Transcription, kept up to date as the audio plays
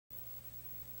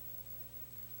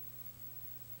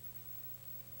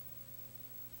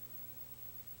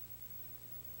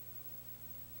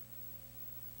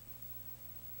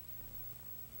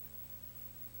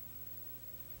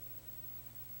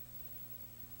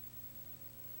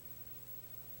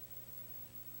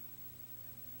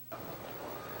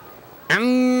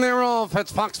off.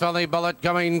 It's Fox Valley Bullet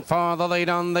going for the lead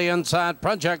on the inside.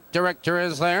 Project Director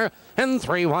is there. And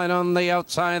 3 wide on the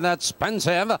outside, that's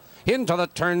SPENSIVE. Into the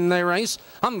turn they race.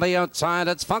 On the outside,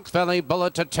 it's Fox Valley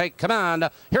Bullet to take command.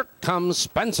 Here comes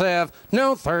SPENSIVE.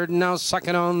 Now third, now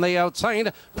second on the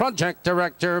outside. Project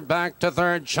Director back to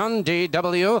third. Sean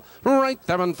D.W. Right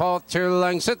there and fourth, 2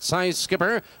 lengths. It's Ice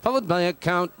Skipper, followed by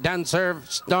Account Dancer,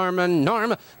 Storm and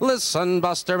Norm. Listen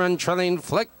Buster and trailing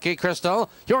Flicky Crystal.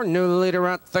 Your new leader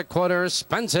at the quarter,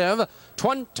 SPENSIVE.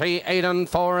 28 and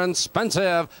 4, and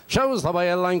SPENSIVE shows the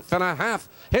way a length and a half.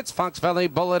 It's Fox Valley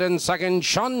Bullet in second.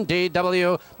 Sean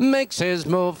D.W. makes his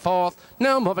move fourth.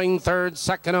 Now moving third,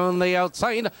 second on the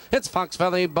outside. It's Fox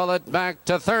Valley Bullet back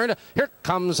to third. Here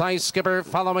comes Ice Skipper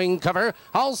following cover.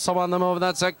 Also on the move,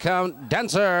 that's Account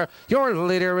Dancer. Your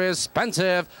leader is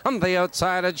SPENSIVE. On the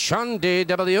outside, it's Sean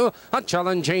D.W. A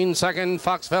challenging second,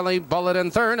 Fox Valley Bullet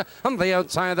in third. On the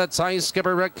outside, that's Ice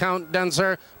Skipper, Account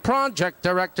Dancer. Project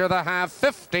Director, the half,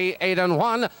 58 and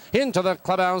 1. Into the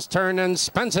clubhouse turn, and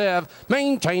SPENSIVE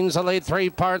maintains the lead 3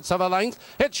 parts of a length.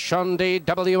 It's Sean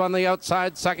D.W. on the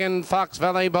outside, second, Fox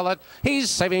Valley Bullet. He's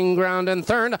saving ground in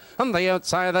third. On the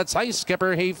outside, that's Ice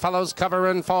Skipper. He follows cover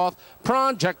in fourth.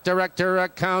 Project Director,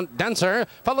 Account Dancer,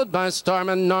 followed by Storm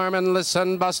and Norman.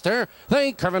 Listen Buster.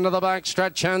 They curve into the back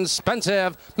stretch, and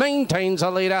SPENSIVE maintains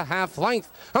a lead a half length.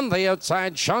 On the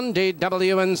outside, Sean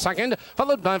D.W. in second,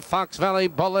 followed by Fox Valley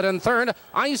Bullet in third.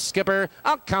 Ice Skipper,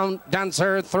 Account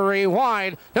Dancer, 3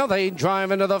 wide. Now they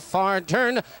drive into the far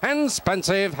turn, and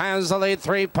SPENSIVE has the lead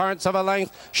 3 parts of a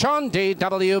length. Sean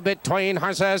D.W. between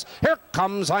horses. Here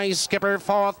comes Ice Skipper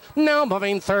fourth. Now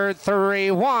moving third,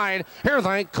 3 wide. Here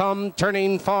they come,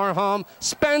 turning for home.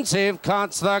 SPENSIVE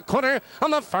cuts the corner.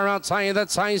 On the far outside,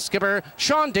 that's Ice Skipper.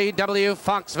 Sean D.W.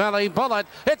 Fox Valley Bullet.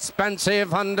 It's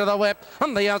SPENSIVE under the whip.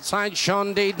 On the outside,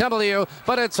 Sean D.W.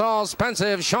 But it's all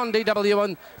SPENSIVE, Sean D.W.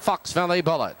 and Fox Valley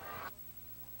Bullet.